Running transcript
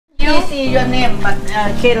see your name, but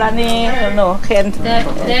Kelani, no, Ken.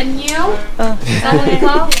 Daniel?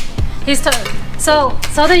 So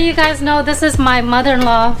that you guys know, this is my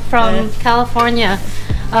mother-in-law from California.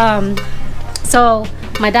 So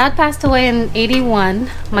my dad passed away in '81.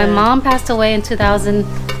 My mom passed away in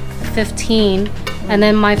 2015, and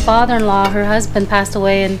then my father-in-law, her husband, passed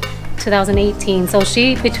away in 2018. So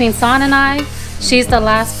between Sone and I, she's the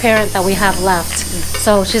last parent that we have left.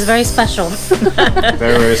 So she's very special.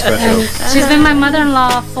 Very, very special. She's been my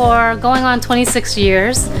mother-in-law for going on 26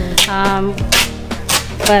 years.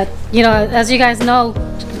 But you know, as you guys know,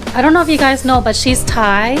 I don't know if you guys know, but she's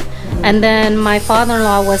Thai, and then my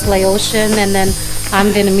father-in-law was Laotian, and then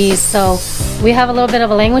I'm Vietnamese. So we have a little bit of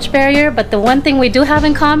a language barrier, but the one thing we do have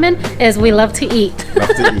in common is we love to eat.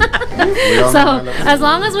 Love to eat. So as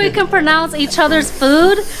long as we can pronounce each other's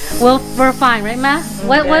food, we're fine, right, Ma?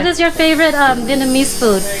 What is your favorite Vietnamese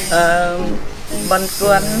food? Bun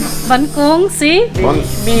cuốn. Bun cuốn, see?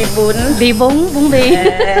 Bì bún. Bì bún, bún bì.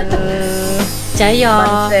 Chả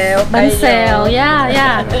giò. Bánh xèo.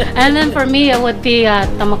 Yeah. And then for me, it would be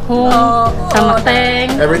tamac hung, tamac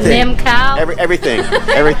teng, nem khao. Everything.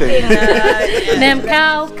 Nem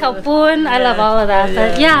khao, khao pun. I love all of that.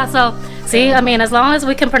 But yeah, so see, I mean, as long as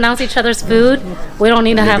we can pronounce each other's food, we don't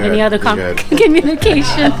need to have any other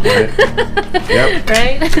communication. Yep.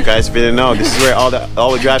 Right? You guys didn't know, this is where all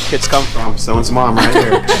the drive kits come from. Someone's mom right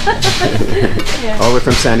here. All the way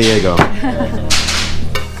from San Diego.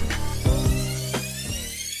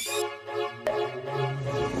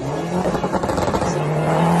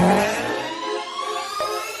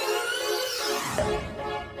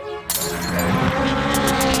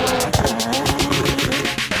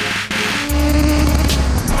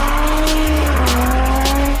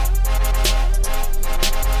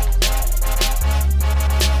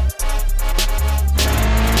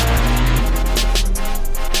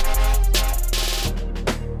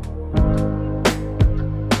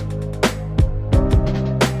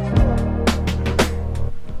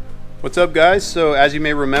 What's up, guys? So as you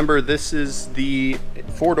may remember, this is the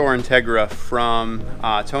 4-door Integra from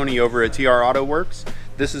Tony over at Trautoworx.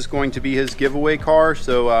 This is going to be his giveaway car,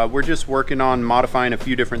 so we're just working on modifying a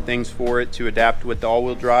few different things for it to adapt with the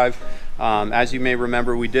all-wheel drive. As you may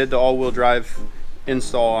remember, we did the all-wheel drive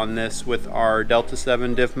install on this with our Delta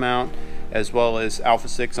 7 diff mount as well as Alpha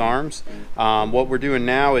 6 arms. What we're doing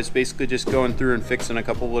now is basically just going through and fixing a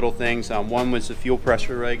couple little things. One was the fuel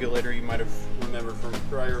pressure regulator. You might have remember from a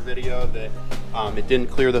prior video that it didn't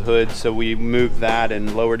clear the hood, so we moved that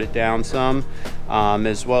and lowered it down some,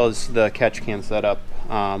 as well as the catch can setup.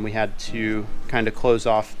 We had to kind of close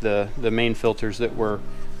off the main filters that were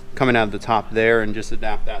coming out of the top there and just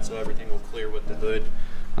adapt that so everything will clear with the hood.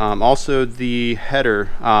 Also, the header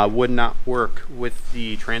would not work with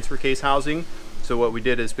the transfer case housing, so what we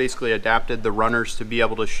did is basically adapted the runners to be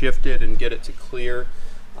able to shift it and get it to clear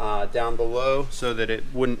down below so that it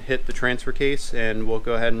wouldn't hit the transfer case, and we'll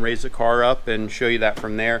go ahead and raise the car up and show you that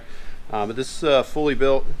from there. But this is a fully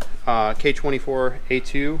built K24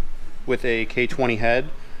 A2 with a K20 head,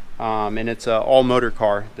 and it's an all motor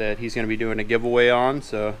car that he's going to be doing a giveaway on,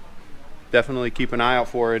 so definitely keep an eye out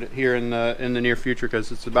for it here in the near future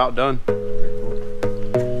because it's about done.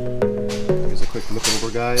 Here's a quick look over,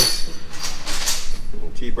 guys. Little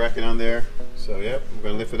T-bracket on there. So yep, we're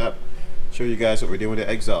going to lift it up, show you guys what we're doing with the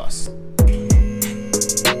exhaust.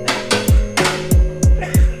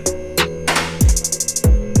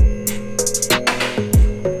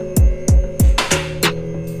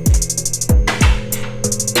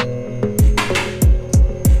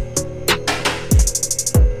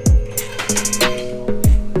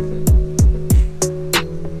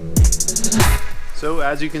 So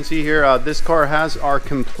as you can see here, this car has our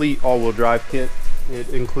complete all-wheel drive kit. It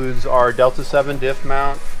includes our Delta 7 diff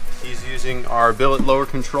mount. He's using our billet lower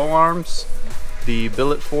control arms, the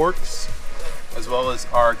billet forks, as well as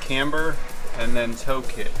our camber and then tow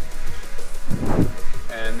kit.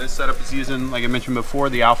 And this setup is using, like I mentioned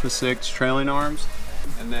before, the Alpha 6 trailing arms,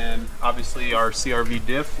 and then obviously our CRV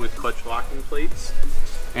diff with clutch locking plates.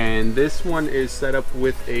 And this one is set up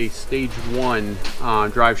with a stage 1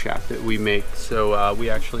 drive shaft that we make. So we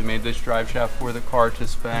actually made this drive shaft for the car to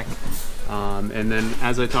spec. And then,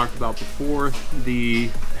 as I talked about before,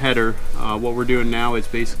 the header, what we're doing now is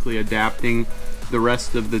basically adapting the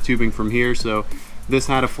rest of the tubing from here. So this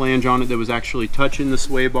had a flange on it that was actually touching the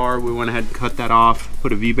sway bar. We went ahead and cut that off,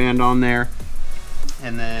 put a V-band on there.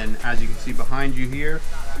 And then, as you can see behind you here,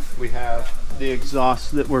 we have the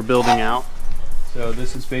exhaust that we're building out. So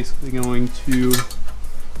this is basically going to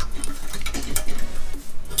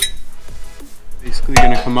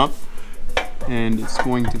come up, and it's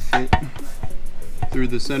going to fit through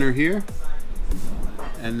the center here,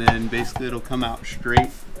 and then basically it'll come out straight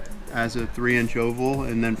as a 3-inch oval,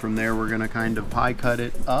 and then from there we're going to kind of pie cut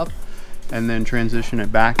it up and then transition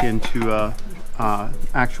it back into a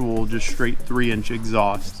actual just straight 3-inch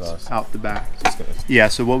exhaust out the back. Yeah,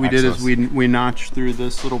 so what we did is we notched through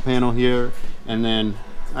this little panel here, and then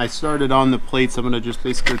I started on the plates. I'm going to just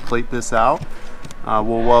basically plate this out.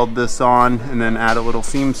 We'll weld this on and then add a little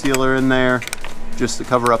seam sealer in there just to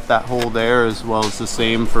cover up that hole there, as well as the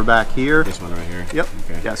same for back here. This one right here? Yep.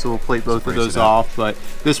 Okay. Yeah, so we'll plate both of those off, but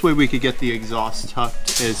this way we could get the exhaust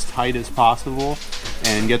tucked as tight as possible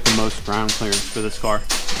and get the most ground clearance for this car.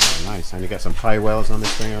 Oh, nice. And you got some pie welds on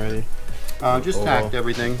this thing already? Just tacked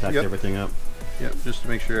everything. Tacked everything up. Yep, just to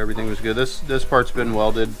make sure everything was good. This part's been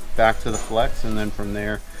welded back to the flex, and then from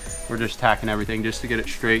there we're just tacking everything just to get it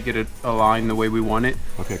straight, get it aligned the way we want it.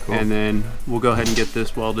 Okay, cool. And then we'll go ahead and get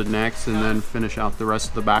this welded next, and then finish out the rest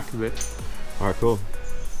of the back of it. All right, cool.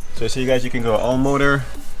 So you guys, you can go all motor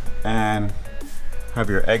and have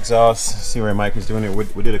your exhaust. See where Mike is doing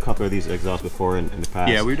it. We did a couple of these exhausts before in the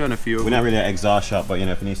past. Yeah, we've done a few. We're not really an exhaust shop, but you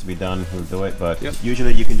know, if it needs to be done, we'll do it. But yep.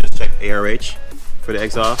 Usually you can just check ARH for the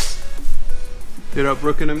exhaust. Hit up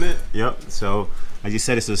Brooke in a minute. Yep. So as you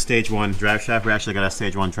said, it's a stage 1 drive shaft. We actually got a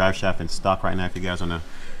stage 1 drive shaft in stock right now. If you guys want to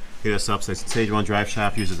hit us up, so it's stage 1 drive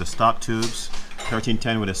shaft uses the stock tubes,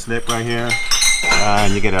 1310 with a slip right here,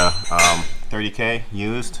 and you get a 30K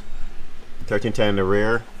used, 1310 in the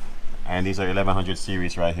rear, and these are 1100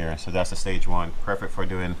 series right here. So that's the stage 1, perfect for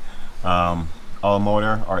doing all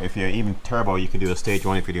motor, or if you're even turbo, you can do a stage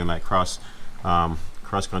 1 if you're doing like cross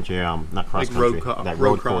country, not cross country, like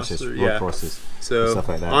road courses, road courses. So stuff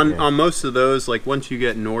like that, on most of those, like once you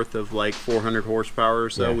get north of like 400 horsepower or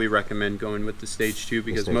so, we recommend going with the stage 2,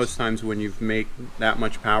 because most times when you make that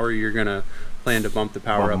much power, you're gonna plan to bump the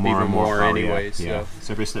power up even more anyways.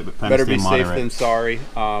 So better be safe than sorry.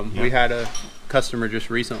 We had a customer just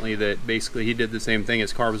recently that basically he did the same thing.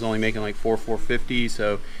 His car was only making like 450,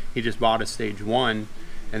 so he just bought a stage 1,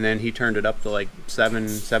 and then he turned it up to like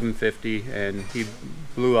 750, and he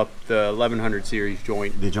blew up the 1100 series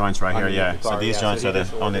joint. The joints right here, yeah. So these joints are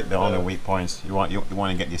the only weak points. You want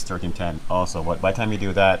to get these 1310 also. But by the time you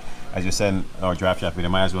do that, as you said, our draft shaft, we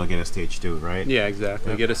might as well get a stage 2, right? Yeah,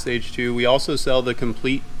 exactly. Yep. Get a stage 2. We also sell the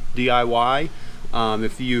complete DIY.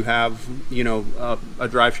 If you have, you know, a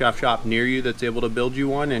drive shaft shop near you that's able to build you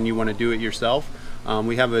one, and you want to do it yourself,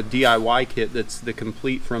 we have a DIY kit that's the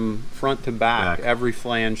complete from front to back. Every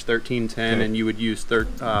flange 1310, and you would use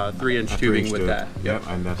 3-inch tubing with that. Yep,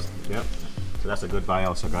 and that's So that's a good buy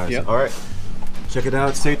also, guys. Yep. All right, check it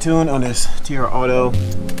out. Stay tuned on this TR Auto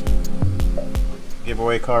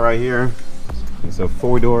giveaway car right here. It's a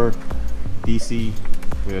 4-door DC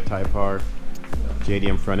with a Type R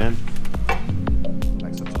JDM front end.